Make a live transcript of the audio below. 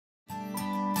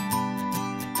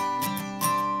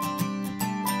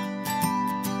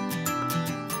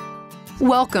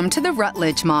Welcome to the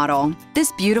Rutledge model.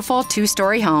 This beautiful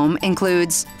two-story home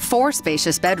includes 4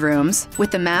 spacious bedrooms, with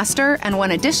the master and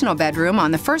 1 additional bedroom on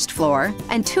the first floor,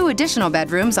 and 2 additional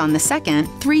bedrooms on the second,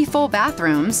 3 full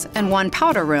bathrooms, and 1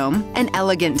 powder room, an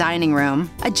elegant dining room,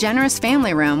 a generous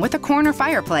family room with a corner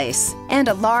fireplace, and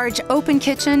a large open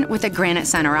kitchen with a granite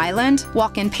center island,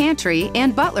 walk-in pantry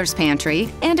and butler's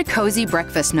pantry, and a cozy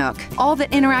breakfast nook, all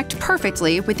that interact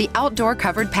perfectly with the outdoor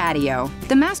covered patio.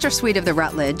 The master suite of the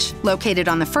Rutledge, located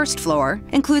on the first floor,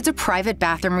 includes a private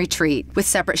bathroom retreat with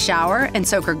separate shower and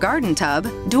soaker garden tub,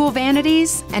 dual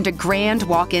vanities, and a grand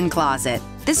walk-in closet.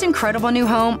 This incredible new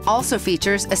home also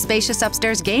features a spacious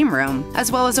upstairs game room,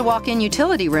 as well as a walk-in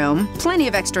utility room, plenty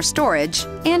of extra storage,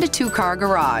 and a 2-car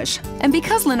garage. And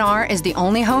because Lennar is the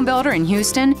only home builder in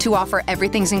Houston to offer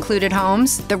everything's included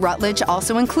homes, the Rutledge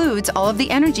also includes all of the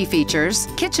energy features,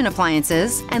 kitchen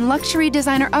appliances, and luxury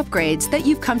designer upgrades that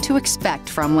you've come to expect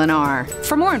from Lennar.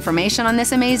 For more information on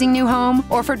this amazing new home,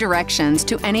 or for directions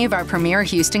to any of our premier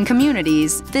Houston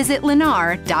communities, visit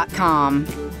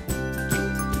lennar.com.